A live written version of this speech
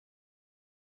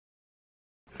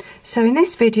So in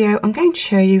this video I'm going to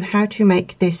show you how to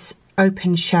make this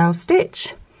open shell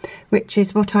stitch, which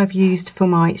is what I've used for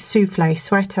my souffle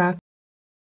sweater,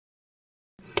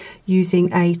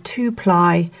 using a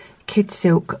 2-ply kid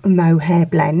silk mohair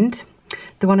blend.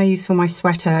 The one I use for my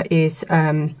sweater is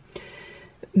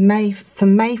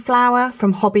Mayflower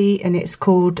from Hobby, and it's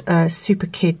called Super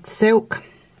Kid Silk.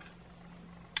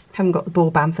 Haven't got the ball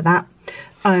band for that.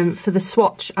 For the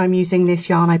swatch, I'm using this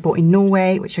yarn I bought in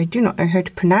Norway, which I do not know how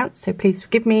to pronounce, so please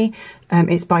forgive me.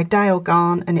 It's by Dale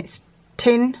Garn, and it's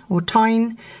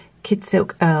Tyne Kid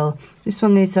Silk Earl. This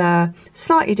one is a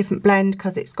slightly different blend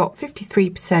because it's got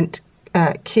 53%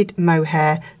 kid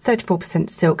mohair, 34%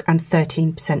 silk and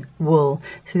 13% wool.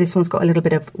 So this one's got a little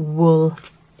bit of wool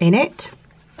in it.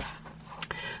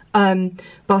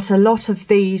 But a lot of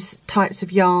these types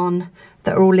of yarn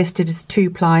that are all listed as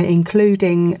 2-ply,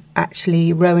 including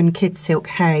actually Rowan Kid Silk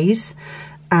Haze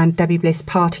and Debbie Bliss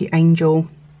Party Angel.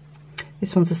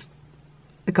 This one's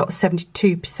got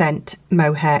 72%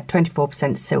 mohair,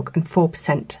 24% silk and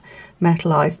 4%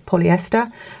 metallized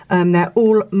polyester. They're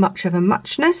all much of a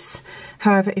muchness.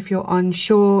 However, if you're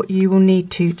unsure, you will need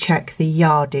to check the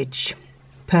yardage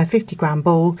per 50 gram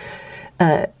ball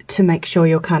to make sure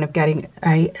you're kind of getting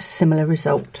a similar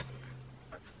result.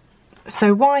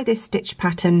 So why this stitch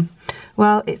pattern?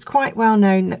 Well, it's quite well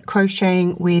known that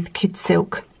crocheting with kid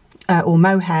silk or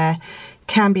mohair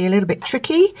can be a little bit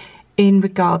tricky in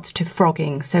regards to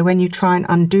frogging. So when you try and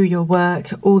undo your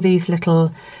work, all these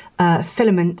little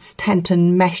filaments tend to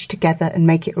mesh together and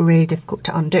make it really difficult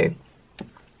to undo.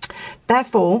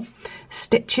 Therefore,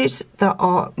 stitches that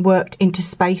are worked into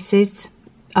spaces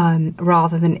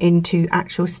rather than into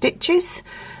actual stitches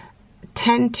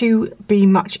tend to be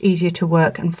much easier to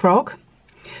work and frog,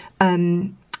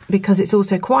 because it's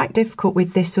also quite difficult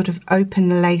with this sort of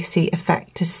open lacy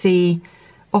effect to see.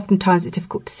 Oftentimes it's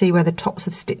difficult to see where the tops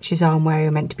of stitches are and where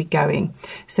you're meant to be going.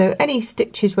 So any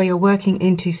stitches where you're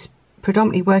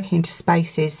predominantly working into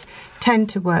spaces tend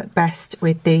to work best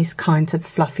with these kinds of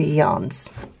fluffy yarns.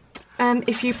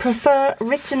 If you prefer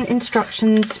written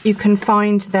instructions, you can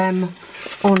find them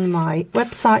on my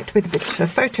website with a bit of a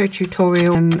photo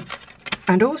tutorial.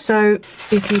 And also,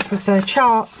 if you prefer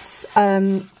charts,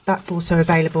 that's also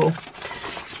available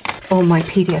on my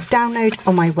PDF download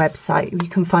on my website. You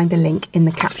can find the link in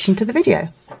the caption to the video.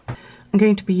 I'm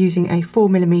going to be using a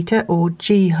 4mm or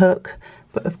G hook,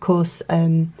 but of course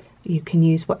you can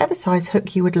use whatever size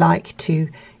hook you would like to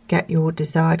get your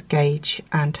desired gauge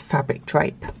and fabric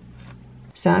drape.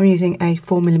 So I'm using a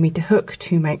 4mm hook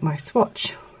to make my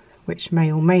swatch, which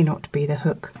may or may not be the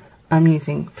hook I'm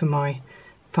using for my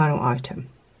final item.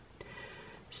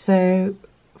 So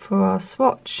for our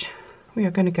swatch, we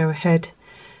are going to go ahead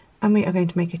and we are going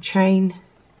to make a chain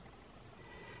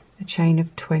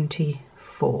of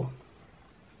 24.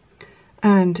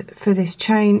 And for this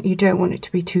chain, you don't want it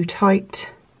to be too tight,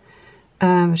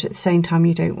 but at the same time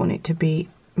you don't want it to be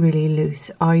really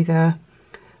loose either.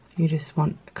 You just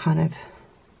want kind of,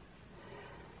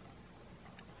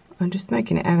 I'm just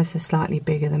making it ever so slightly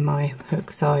bigger than my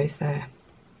hook size there.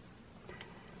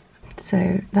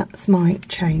 So that's my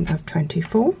chain of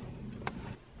 24.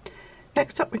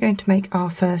 Next up, we're going to make our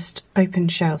first open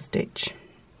shell stitch,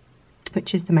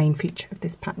 which is the main feature of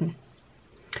this pattern.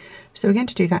 So we're going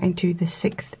to do that into the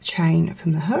 6th chain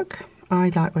from the hook.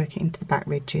 I like working into the back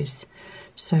ridges.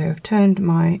 So I've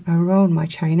rolled my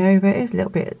chain over. It is a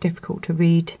little bit difficult to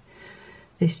read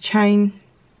this chain.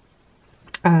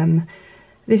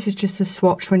 This is just a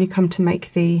swatch when you come to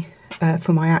make the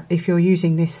if you're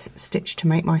using this stitch to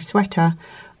make my sweater,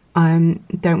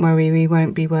 don't worry, we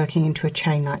won't be working into a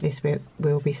chain like this.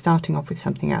 We'll be starting off with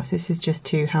something else. This is just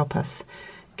to help us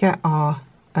get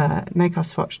make our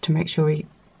swatch to make sure we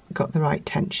got the right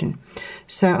tension.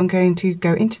 So I'm going to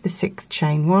go into the 6th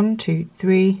chain. 1, 2,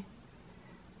 3,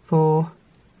 4,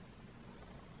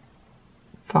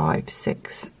 5,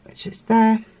 6, which is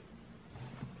there.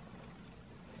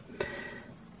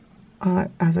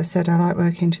 As I said, I like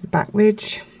working into the back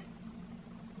ridge.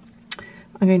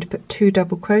 I'm going to put 2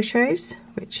 double crochets,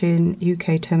 which in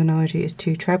UK terminology is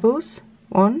 2 trebles.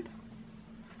 1,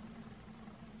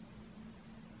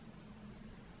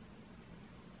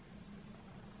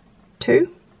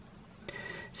 2.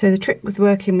 So the trick with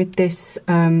working with this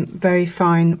very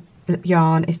fine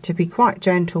yarn is to be quite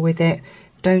gentle with it.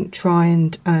 Don't try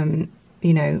and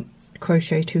you know,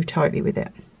 crochet too tightly with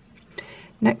it.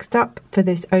 Next up, for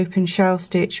this open shell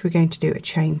stitch, we're going to do a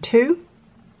chain 2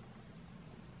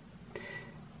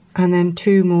 and then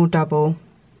 2 more double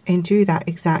into that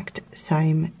exact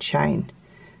same chain.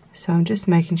 So I'm just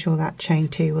making sure that chain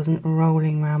 2 wasn't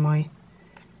rolling around my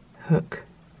hook.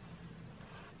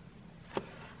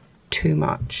 too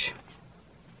much.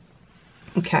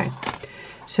 Okay,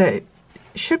 so it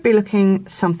should be looking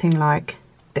something like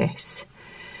this.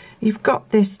 You've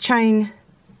got this chain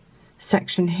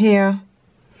section here,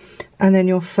 and then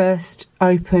your first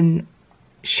open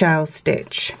shell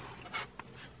stitch.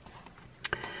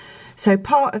 So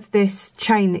part of this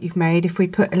chain that you've made, if we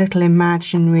put a little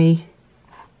imaginary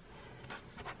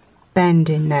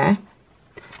bend in there,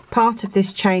 part of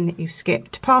this chain that you've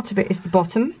skipped, part of it is the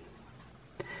bottom,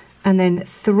 and then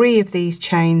 3 of these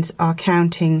chains are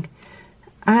counting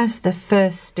as the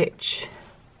first stitch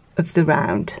of the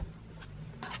round.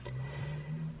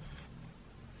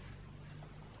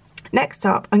 Next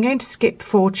up, I'm going to skip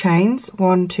 4 chains,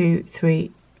 1, 2,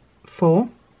 3, 4,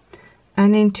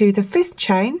 and into the 5th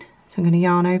chain, so I'm going to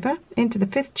yarn over, into the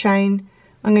 5th chain,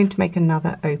 I'm going to make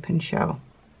another open shell.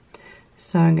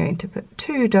 So I'm going to put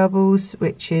 2 doubles,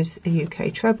 which is a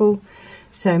UK treble.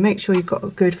 So make sure you've got a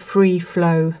good free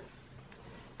flow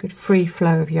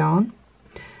of yarn.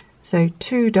 So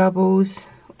 2 doubles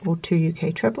or 2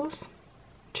 UK trebles,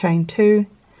 chain 2,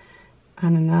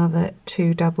 and another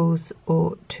 2 doubles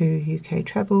or 2 UK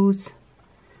trebles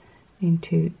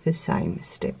into the same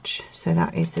stitch. So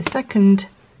that is the second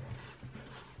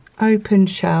open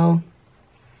shell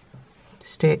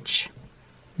stitch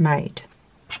made.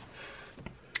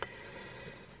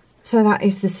 So that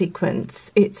is the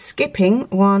sequence. It's skipping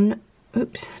 1,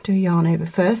 oops, do a yarn over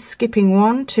first, skipping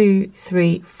 1, 2,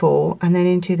 3, 4, and then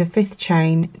into the 5th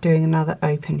chain doing another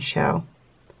open shell,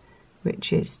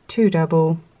 which is 2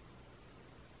 double,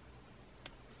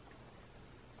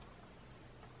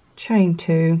 chain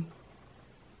 2,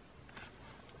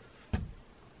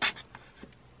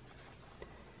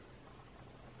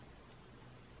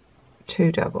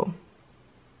 two double.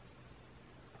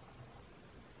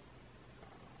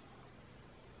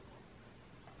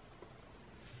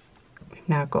 We've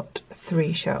now got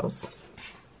 3 shells.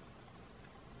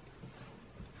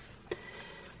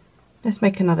 Let's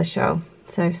make another shell.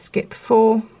 So skip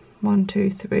 4, 1,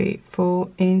 2, 3, 4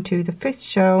 into the 5th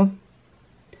shell.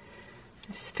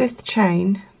 This 5th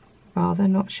chain, rather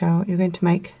not shell, you're going to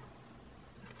make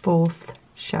a 4th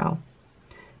shell,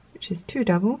 which is 2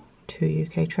 double, 2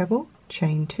 UK treble,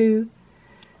 chain 2,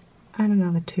 and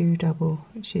another 2 double,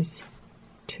 which is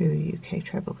 2 UK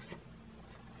trebles.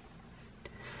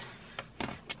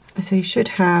 So you should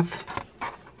have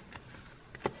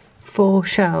 4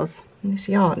 shells. And this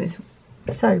yarn is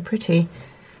so pretty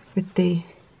with the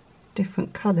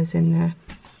different colours in there.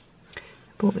 I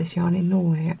bought this yarn in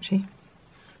Norway actually.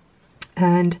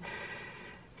 And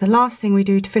the last thing we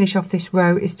do to finish off this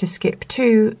row is to skip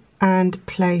 2 and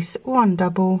place 1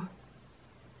 double,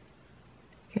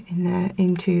 get in there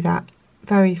into that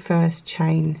very first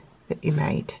chain that you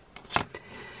made.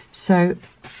 So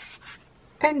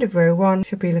end of row 1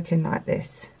 should be looking like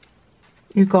this.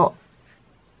 You've got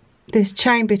this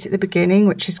chain bit at the beginning,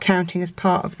 which is counting as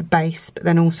part of the base, but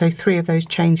then also 3 of those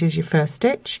chains is your first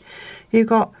stitch. You've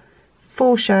got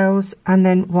 4 shells and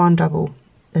then 1 double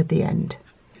at the end.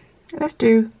 Let's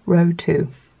do row 2.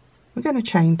 We're going to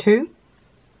chain 2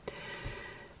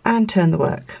 and turn the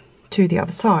work to the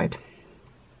other side.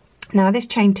 Now this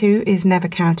chain 2 is never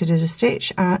counted as a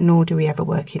stitch, nor do we ever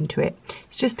work into it.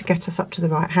 It's just to get us up to the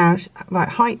right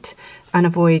height and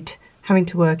avoid having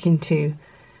to work into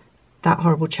that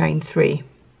horrible chain 3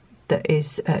 that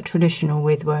is traditional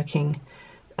with working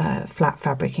flat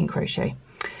fabric in crochet.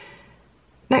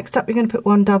 Next up, you're going to put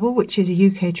 1 double, which is a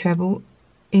UK treble,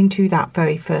 into that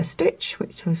very first stitch,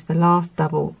 which was the last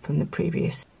double from the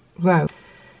previous row.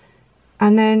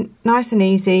 And then nice and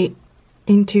easy,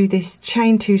 into this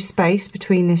chain 2 space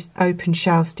between this open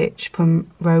shell stitch from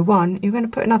row 1, you're going to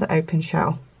put another open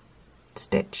shell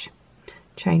stitch,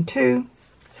 chain 2,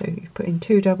 so you put in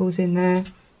 2 doubles in there,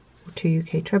 or 2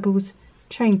 UK trebles,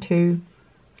 chain 2,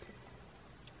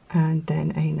 and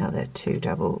then another 2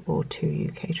 double or 2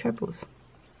 UK trebles.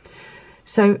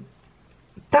 So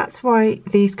that's why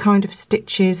these kind of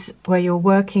stitches where you're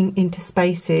working into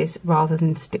spaces rather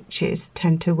than stitches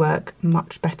tend to work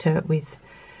much better with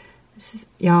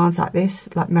yarns like this,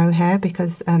 like mohair,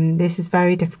 because this is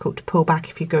very difficult to pull back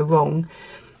if you go wrong.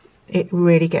 It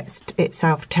really gets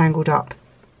itself tangled up.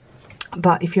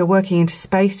 But if you're working into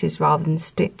spaces rather than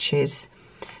stitches,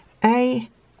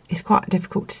 it's quite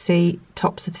difficult to see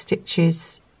tops of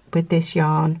stitches with this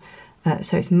yarn,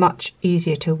 so it's much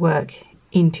easier to work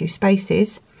into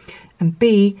spaces, and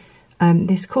B,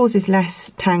 this causes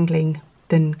less tangling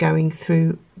than going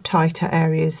through tighter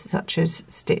areas such as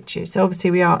stitches. So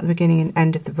obviously we are at the beginning and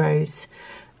end of the rows,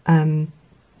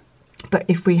 but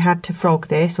if we had to frog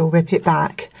this or rip it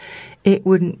back, it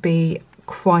wouldn't be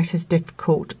quite as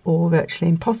difficult or virtually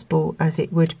impossible as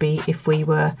it would be if we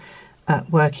were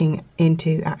working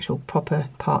into actual proper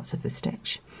parts of the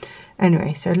stitch.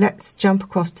 Anyway, so let's jump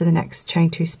across to the next chain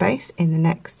 2 space in the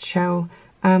next shell,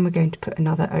 and we're going to put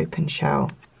another open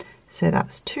shell. So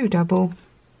that's 2 double,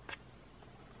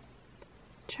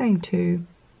 chain 2,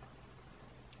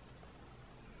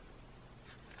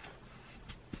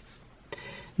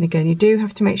 and again you do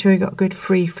have to make sure you've got a good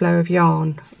free flow of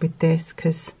yarn with this,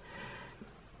 because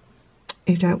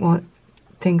you don't want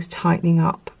things tightening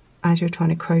up as you're trying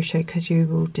to crochet, because you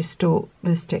will distort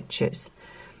the stitches.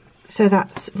 So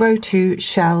that's row 2,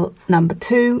 shell number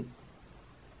 2.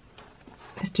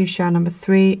 Let's do shell number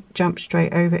 3, jump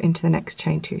straight over into the next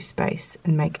chain 2 space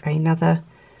and make another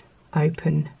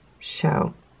open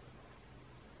shell.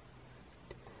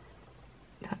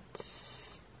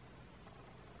 That's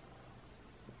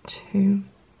 2,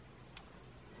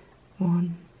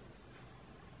 1,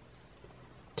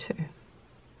 2.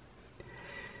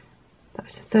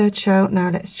 That's the third shell. Now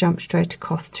let's jump straight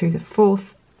across to the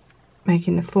fourth,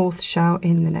 making the fourth shell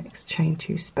in the next chain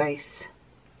 2 space,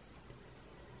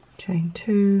 chain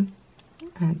 2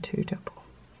 and 2 double.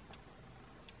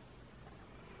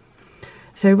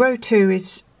 So row 2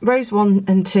 is, rows 1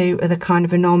 and 2 are the kind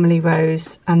of anomaly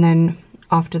rows, and then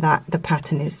after that the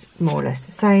pattern is more or less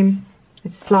the same.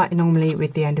 It's a slight anomaly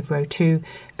with the end of row 2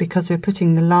 because we're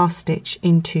putting the last stitch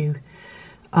into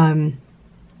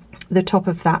the top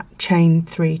of that chain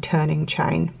 3 turning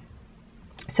chain.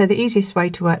 So the easiest way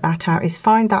to work that out is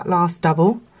find that last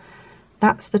double.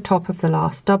 That's the top of the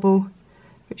last double,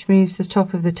 which means the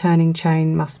top of the turning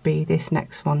chain must be this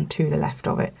next one to the left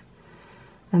of it.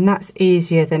 And that's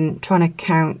easier than trying to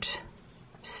count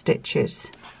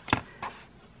stitches.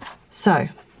 So,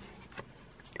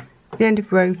 at the end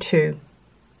of row 2,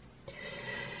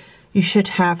 you should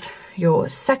have your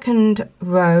second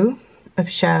row of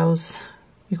shells.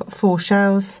 You've got 4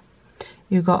 shells,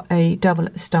 you've got a double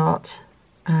at the start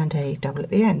and a double at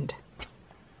the end.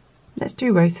 Let's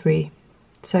do row 3.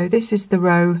 So this is the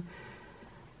row,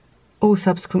 all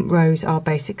subsequent rows are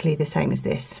basically the same as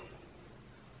this.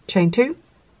 Chain 2,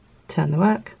 turn the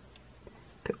work,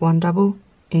 put 1 double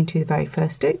into the very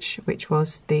first stitch, which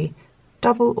was the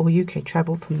double or UK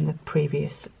treble from the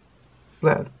previous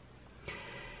row.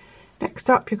 Next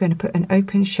up, you're going to put an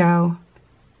open shell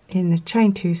in the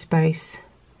chain 2 space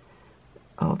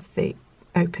of the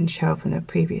open shell from the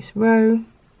previous row.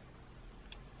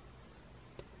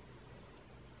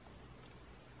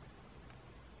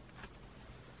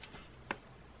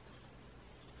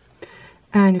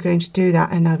 And you're going to do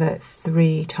that another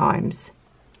 3 times.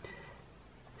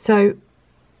 So,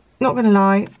 not going to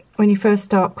lie, when you first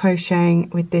start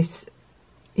crocheting with this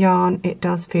yarn, it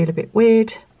does feel a bit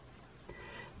weird,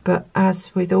 but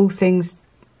as with all things,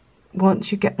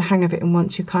 once you get the hang of it and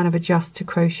once you kind of adjust to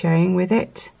crocheting with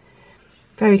it,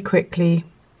 very quickly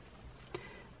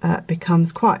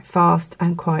becomes quite fast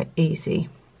and quite easy.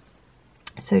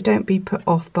 So don't be put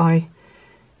off by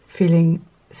feeling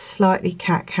slightly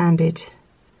cack-handed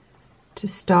to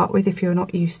start with if you're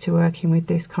not used to working with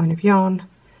this kind of yarn.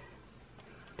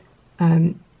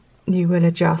 You will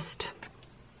adjust,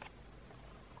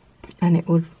 and it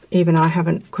will, even I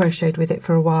haven't crocheted with it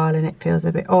for a while and it feels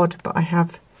a bit odd, but I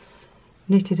have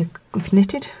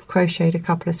crocheted a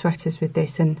couple of sweaters with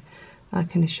this, and I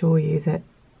can assure you that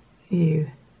you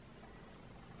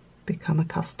become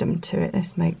accustomed to it.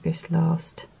 Let's make this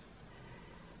last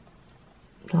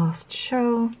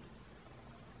shell,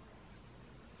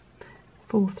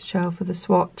 4th shell for the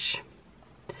swatch,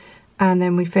 and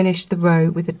then we finish the row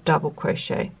with a double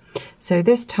crochet. So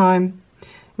this time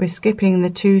we're skipping the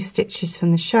 2 stitches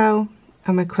from the shell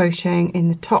and we're crocheting in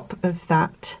the top of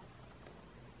that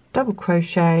double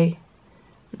crochet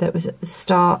that was at the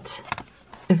start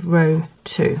of row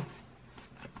 2.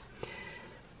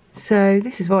 So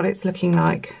this is what it's looking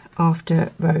like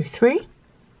after row 3.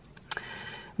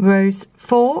 Rows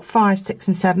 4, 5, 6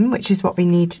 and 7, which is what we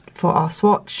need for our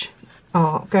swatch,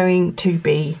 are going to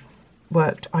be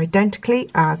worked identically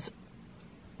as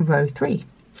row 3.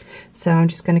 So I'm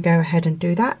just going to go ahead and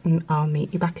do that, and I'll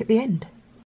meet you back at the end.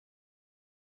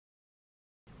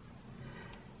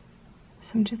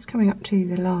 So I'm just coming up to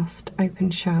the last open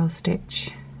shell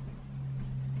stitch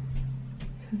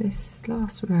for this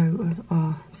last row of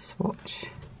our swatch.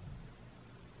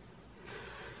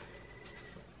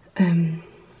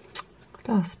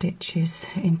 Last stitches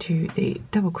into the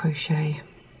double crochet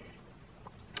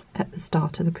at the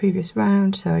start of the previous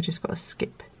round, so I just got to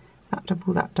skip that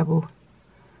double,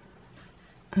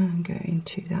 and go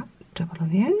into that double on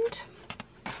the end.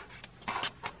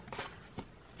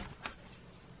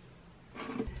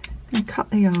 And cut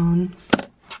the yarn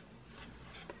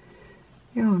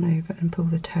yarn over and pull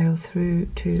the tail through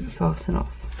to fasten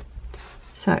off.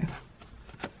 So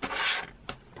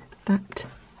that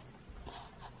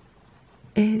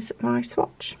is my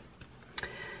swatch.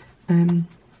 I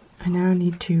now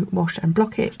need to wash and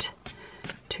block it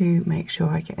to make sure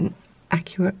I get an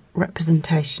accurate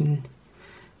representation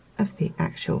of the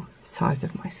actual size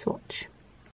of my swatch.